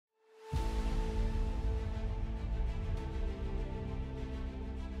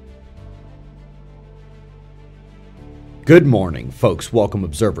Good morning, folks. Welcome,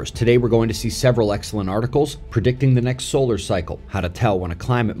 observers. Today we're going to see several excellent articles predicting the next solar cycle, how to tell when a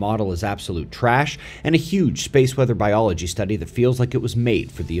climate model is absolute trash, and a huge space weather biology study that feels like it was made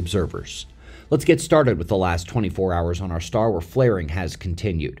for the observers. Let's get started with the last 24 hours on our star, where flaring has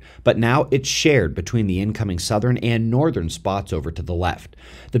continued, but now it's shared between the incoming southern and northern spots over to the left.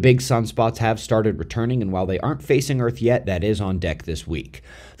 The big sunspots have started returning, and while they aren't facing Earth yet, that is on deck this week.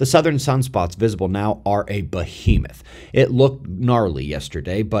 The southern sunspots visible now are a behemoth. It looked gnarly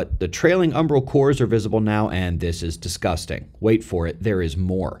yesterday, but the trailing umbral cores are visible now, and this is disgusting. Wait for it, there is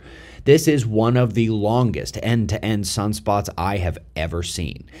more. This is one of the longest end-to-end sunspots I have ever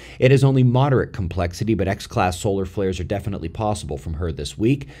seen. It is only moderate complexity, but X-class solar flares are definitely possible from her this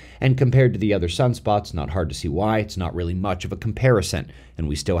week, and compared to the other sunspots, not hard to see why. It's not really much of a comparison, and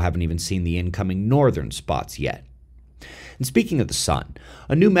we still haven't even seen the incoming northern spots yet. And speaking of the sun,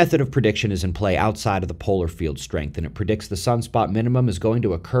 a new method of prediction is in play outside of the polar field strength, and it predicts the sunspot minimum is going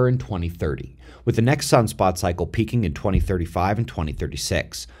to occur in 2030, with the next sunspot cycle peaking in 2035 and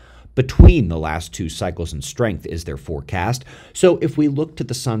 2036. Between the last two cycles in strength is their forecast. So if we look to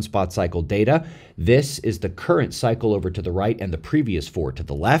the sunspot cycle data, this is the current cycle over to the right and the previous four to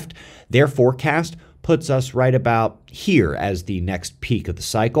the left. Their forecast puts us right about here as the next peak of the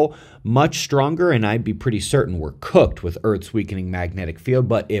cycle. Much stronger, and I'd be pretty certain we're cooked with Earth's weakening magnetic field,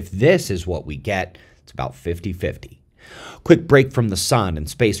 but if this is what we get, it's about 50-50. Quick break from the sun and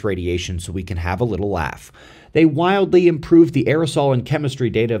space radiation so we can have a little laugh. They wildly improved the aerosol and chemistry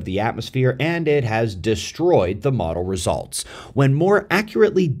data of the atmosphere, and it has destroyed the model results. When more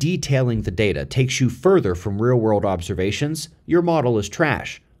accurately detailing the data takes you further from real-world observations, your model is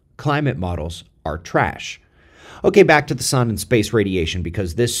trash. Climate models are trash. Okay, back to the sun and space radiation,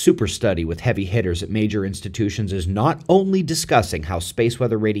 because this super study with heavy hitters at major institutions is not only discussing how space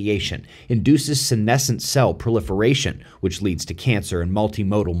weather radiation induces senescent cell proliferation, which leads to cancer and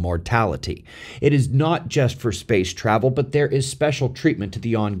multimodal mortality. It is not just for space travel, but there is special treatment to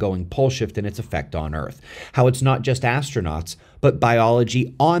the ongoing pole shift and its effect on Earth. How it's not just astronauts, but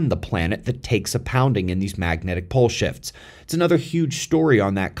biology on the planet that takes a pounding in these magnetic pole shifts. It's another huge story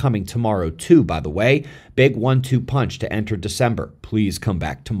on that coming tomorrow too, by the way. Big 1-2 punch to enter December. Please come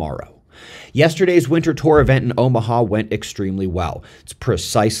back tomorrow. Yesterday's winter tour event in Omaha went extremely well. It's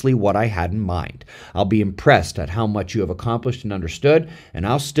precisely what I had in mind. I'll be impressed at how much you have accomplished and understood, and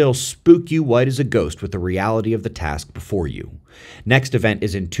I'll still spook you white as a ghost with the reality of the task before you. Next event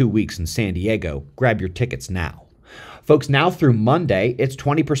is in 2 weeks in San Diego. Grab your tickets now. Folks, now through Monday, it's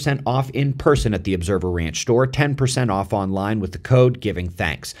 20% off in person at the Observer Ranch store, 10% off online with the code Giving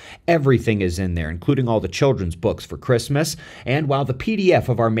Thanks. Everything is in there, including all the children's books for Christmas. And while the PDF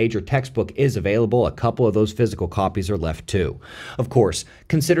of our major textbook is available, a couple of those physical copies are left too. Of course,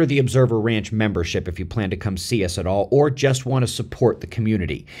 consider the Observer Ranch membership if you plan to come see us at all or just want to support the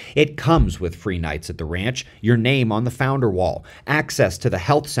community. It comes with free nights at the ranch, your name on the founder wall, access to the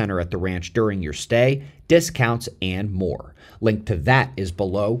health center at the ranch during your stay, discounts, and more. Link to that is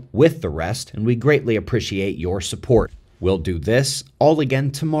below with the rest, and we greatly appreciate your support. We'll do this all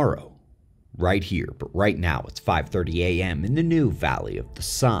again tomorrow, right here, but right now it's 5:30 a.m. in the new Valley of the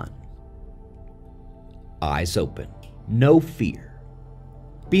Sun. Eyes open, no fear.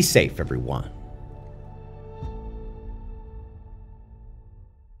 Be safe, everyone.